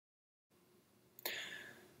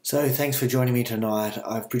So thanks for joining me tonight.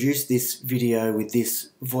 I've produced this video with this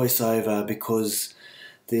voiceover because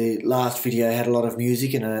the last video had a lot of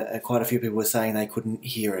music and quite a few people were saying they couldn't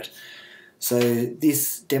hear it. So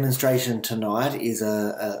this demonstration tonight is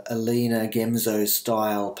a Lena Gemzo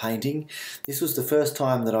style painting. This was the first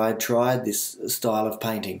time that I had tried this style of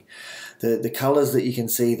painting. The colours that you can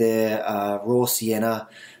see there are raw sienna,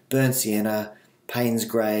 burnt sienna, Payne's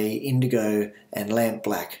grey, indigo and lamp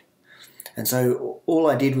black. And so all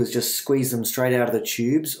I did was just squeeze them straight out of the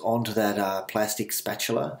tubes onto that plastic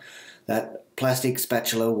spatula. That plastic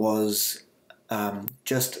spatula was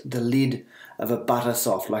just the lid of a butter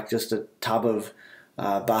soft, like just a tub of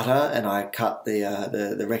butter, and I cut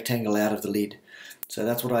the rectangle out of the lid. So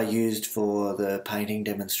that's what I used for the painting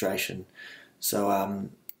demonstration. So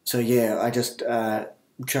yeah, I just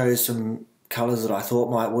chose some colours that I thought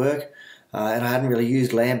might work, and I hadn't really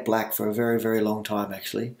used lamp black for a very long time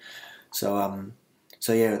actually. So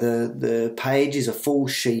yeah, the page is a full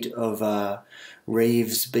sheet of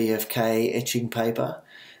Rives BFK etching paper,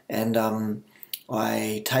 and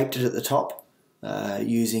I taped it at the top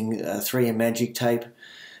using 3M magic tape,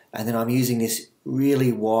 and then I'm using this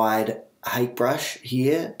really wide hake brush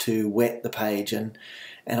here to wet the page, and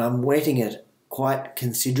I'm wetting it quite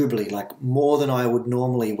considerably, like more than I would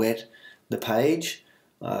normally wet the page.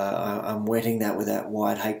 I'm wetting that with that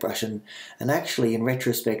wide hake brush, and actually in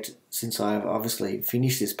retrospect, since I've obviously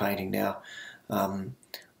finished this painting now,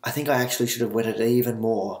 I think I actually should have wet it even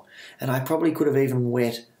more, and I probably could have even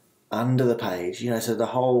wet under the page, so the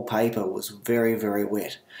whole paper was very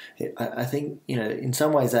wet. I think, in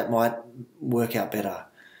some ways that might work out better.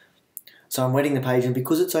 So I'm wetting the page, and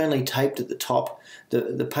because it's only taped at the top,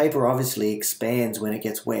 the paper obviously expands when it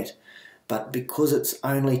gets wet. But because it's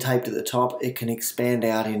only taped at the top, it can expand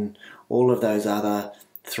out in all of those other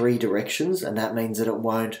 3 directions, and that means that it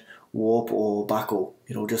won't warp or buckle.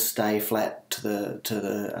 It'll just stay flat to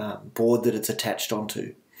the board that it's attached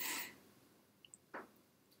onto.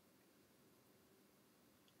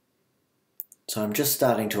 So I'm just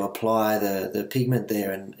starting to apply the pigment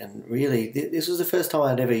there, and really this was the first time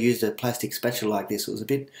I'd ever used a plastic spatula like this. It was a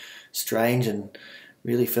bit strange and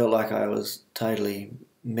really felt like I was totally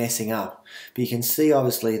messing up. But you can see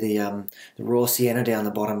obviously the raw sienna down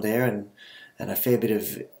the bottom there, and a fair bit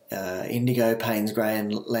of indigo, Payne's grey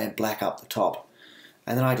and lamp black up the top.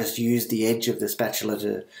 And then I just used the edge of the spatula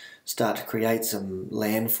to start to create some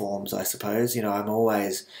landforms, I suppose. I'm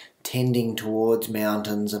always tending towards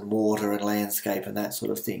mountains and water and landscape and that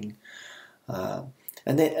sort of thing. And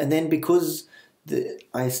then because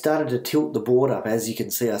I started to tilt the board up, as you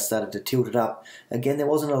can see, I started to tilt it up. Again, there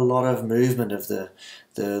wasn't a lot of movement of the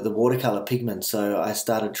watercolour pigment, so I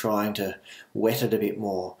started trying to wet it a bit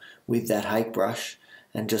more with that hake brush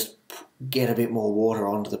and just get a bit more water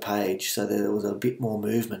onto the page so that there was a bit more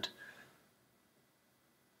movement.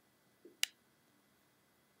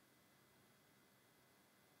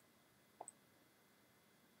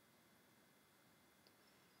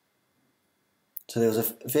 So there was a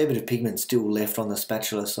fair bit of pigment still left on the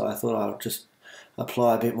spatula, so I thought I would just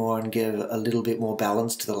apply a bit more and give a little bit more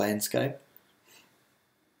balance to the landscape.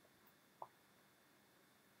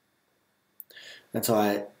 And so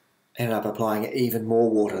I ended up applying even more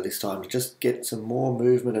water this time to just get some more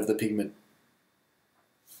movement of the pigment.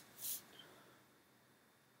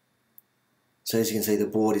 So as you can see, the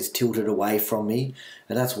board is tilted away from me,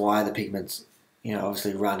 and that's why the pigment's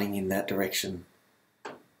obviously running in that direction.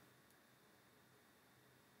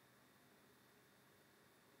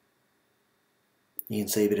 You can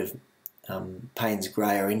see a bit of Payne's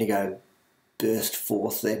grey or indigo burst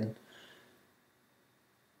forth then.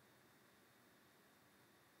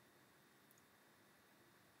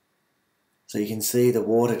 So you can see the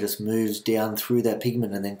water just moves down through that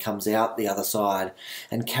pigment and then comes out the other side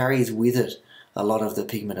and carries with it a lot of the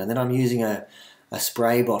pigment. And then I'm using a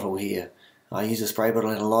spray bottle here. I use a spray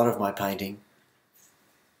bottle in a lot of my painting.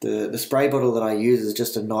 The spray bottle that I use is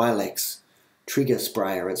just a Nylex trigger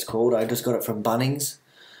sprayer, it's called. I just got it from Bunnings,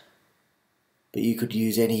 but you could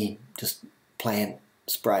use any just plant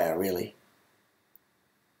sprayer really.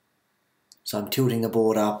 So I'm tilting the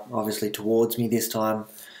board up obviously towards me this time,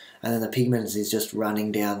 and then the pigment is just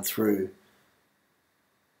running down through.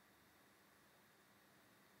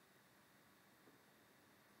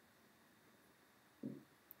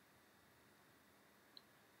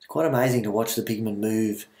 It's quite amazing to watch the pigment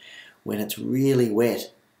move when it's really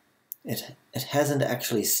wet. It hasn't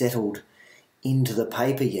actually settled into the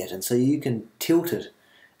paper yet, and so you can tilt it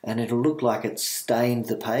and it'll look like it's stained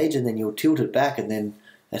the page, and then you'll tilt it back and then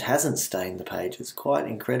it hasn't stained the page. It's quite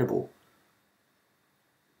incredible.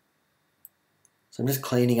 So I'm just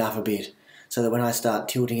cleaning up a bit so that when I start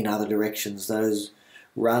tilting in other directions, those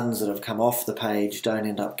runs that have come off the page don't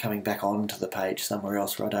end up coming back onto the page somewhere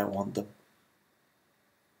else where I don't want them.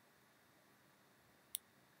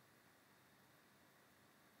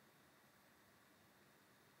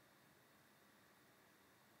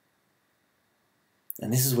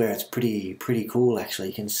 And this is where it's pretty cool actually.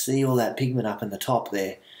 You can see all that pigment up in the top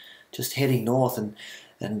there, just heading north,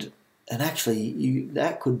 and actually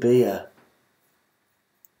that could be a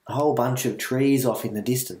whole bunch of trees off in the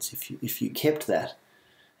distance. If you kept that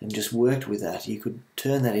and just worked with that, you could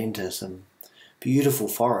turn that into some beautiful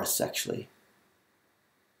forests actually.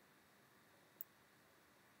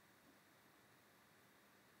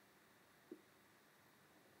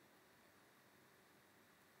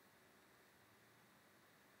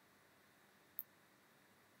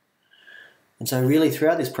 And so really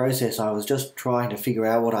throughout this process I was just trying to figure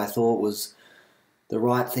out what I thought was the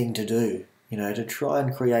right thing to do, you know, to try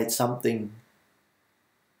and create something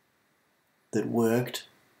that worked,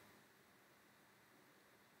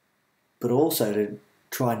 but also to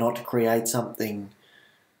try not to create something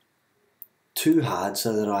too hard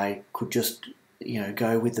so that I could just, you know,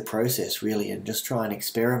 go with the process really and just try and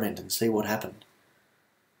experiment and see what happened.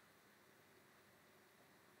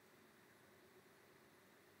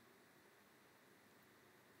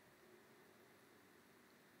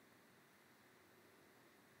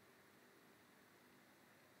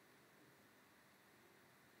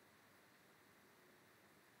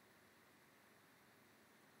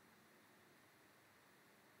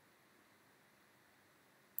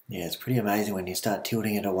 Yeah, it's pretty amazing when you start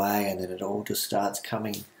tilting it away and then it all just starts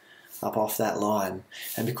coming up off that line.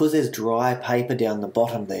 And because there's dry paper down the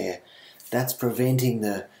bottom there, that's preventing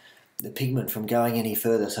the pigment from going any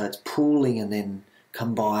further. So it's pooling and then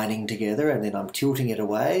combining together, and then I'm tilting it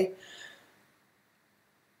away.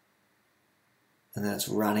 And then it's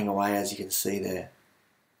running away, as you can see there.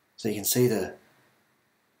 So you can see the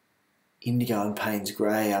indigo and Payne's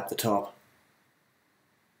grey up the top.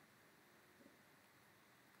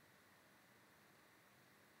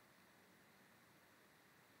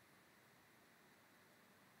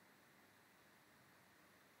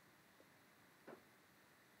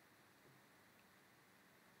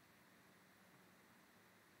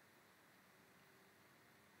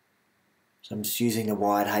 So I'm just using a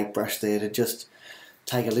wide hake brush there to just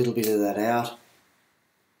take a little bit of that out.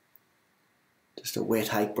 Just a wet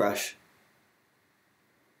hake brush.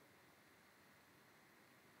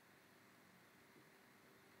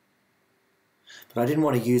 But I didn't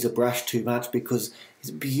want to use a brush too much because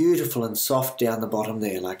it's beautiful and soft down the bottom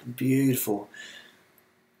there, like beautiful.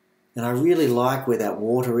 And I really like where that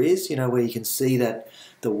water is, you know, where you can see that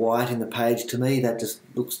the white in the page. To me, that just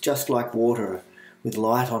looks just like water with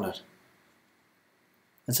light on it.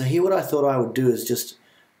 And so here what I thought I would do is just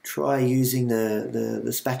try using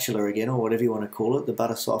the spatula again, or whatever you want to call it, the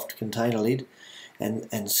butter soft container lid,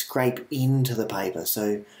 and scrape into the paper.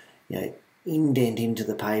 So, you know, indent into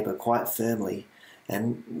the paper quite firmly.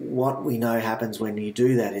 And what we know happens when you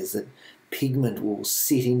do that is that pigment will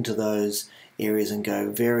sit into those areas and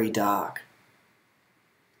go very dark,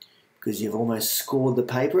 because you've almost scored the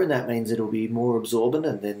paper, and that means it'll be more absorbent,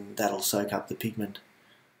 and then that'll soak up the pigment.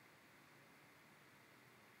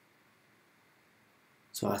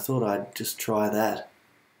 So I thought I'd just try that.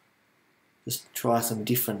 Just try some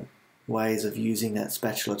different ways of using that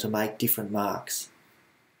spatula to make different marks.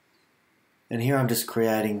 And here I'm just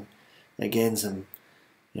creating, again, some,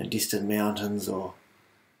 you know, distant mountains or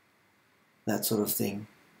that sort of thing.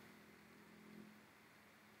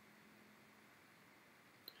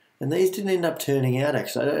 And these didn't end up turning out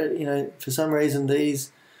actually. You know, for some reason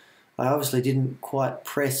these, I obviously didn't quite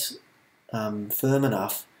press firm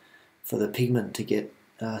enough for the pigment to get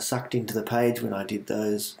sucked into the page when I did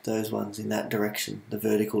those ones in that direction, the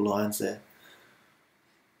vertical lines there.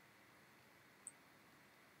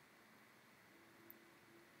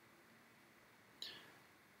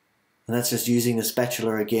 And that's just using the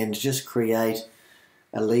spatula again to just create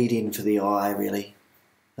a lead in for the eye, really,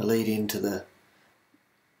 a lead into the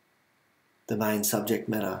main subject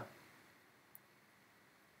matter.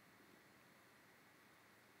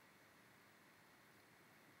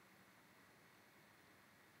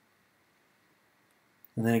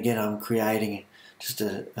 And then again I'm creating just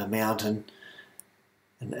a mountain.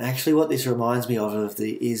 And actually what this reminds me of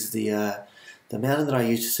is the mountain that I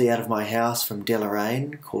used to see out of my house from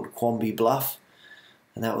Deloraine, called Quamby Bluff.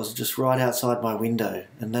 And that was just right outside my window.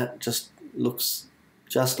 And that just looks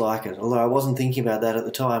just like it. Although I wasn't thinking about that at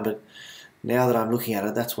the time, but now that I'm looking at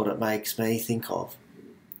it, that's what it makes me think of.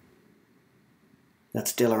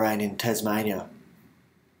 That's Deloraine in Tasmania.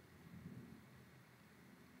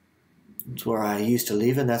 It's where I used to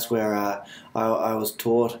live, and that's where I was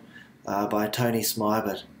taught by Tony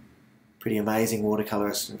Smybert. Pretty amazing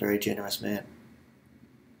watercolourist and very generous man.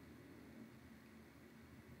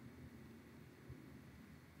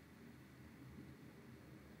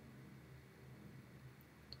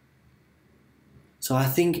 So I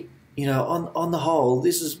think, you know, on the whole,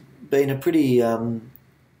 this has been a pretty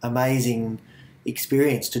amazing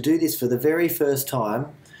experience. To do this for the very first time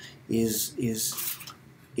is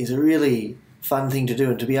a really fun thing to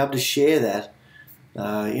do, and to be able to share that,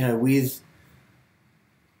 you know, with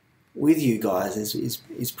you guys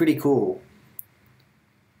is pretty cool.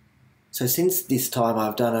 So since this time,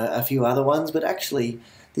 I've done a few other ones, but actually,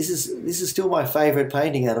 this is still my favourite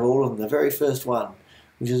painting out of all of them. The very first one,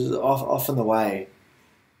 which is off and the way.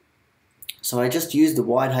 So I just used the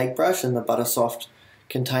white hake brush and the butter soft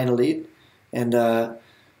container lid, and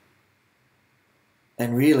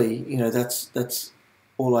really, you know, that's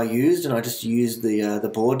all I used, and I just used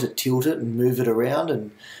the board to tilt it and move it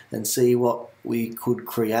around and see what we could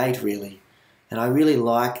create, really. And I really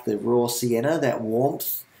like the raw sienna, that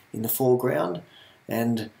warmth in the foreground,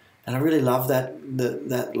 and I really love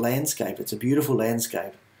that landscape. It's a beautiful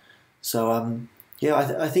landscape. So yeah,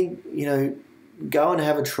 I think, you know, go and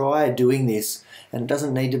have a try doing this, and it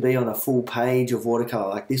doesn't need to be on a full page of watercolour.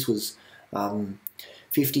 Like this was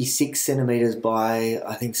 56 centimetres by,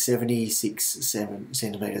 I think, 76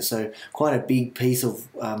 centimetres, so quite a big piece of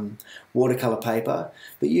watercolour paper,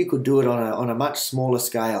 but you could do it on a much smaller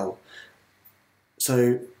scale.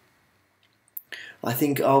 So I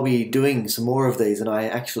think I'll be doing some more of these, and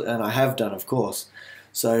I have done, of course.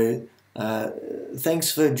 So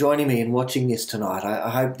thanks for joining me and watching this tonight. I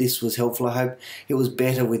hope this was helpful. I hope it was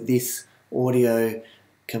better with this audio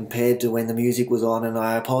compared to when the music was on, and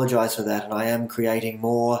I apologise for that, and I am creating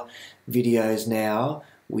more videos now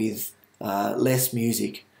with less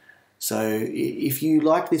music. So if you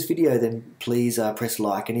like this video, then please press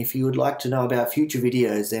like, and if you would like to know about future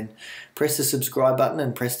videos, then press the subscribe button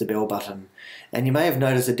and press the bell button. And you may have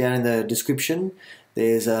noticed that down in the description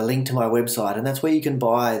there's a link to my website, and that's where you can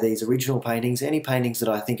buy these original paintings. Any paintings that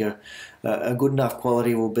I think are a good enough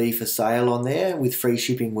quality will be for sale on there, with free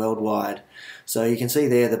shipping worldwide. So you can see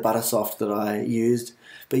there the butter soft that I used,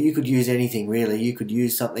 but you could use anything really. You could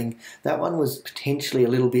use something, that one was potentially a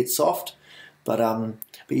little bit soft, but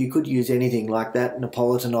you could use anything like that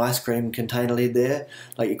Neapolitan ice cream container lid there.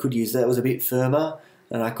 Like you could use that, it was a bit firmer,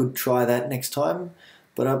 and I could try that next time.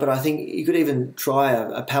 But I think you could even try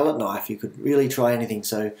a palette knife. You could really try anything.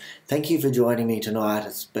 So thank you for joining me tonight.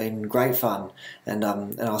 It's been great fun, and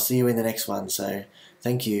I'll see you in the next one. So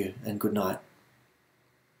thank you and good night.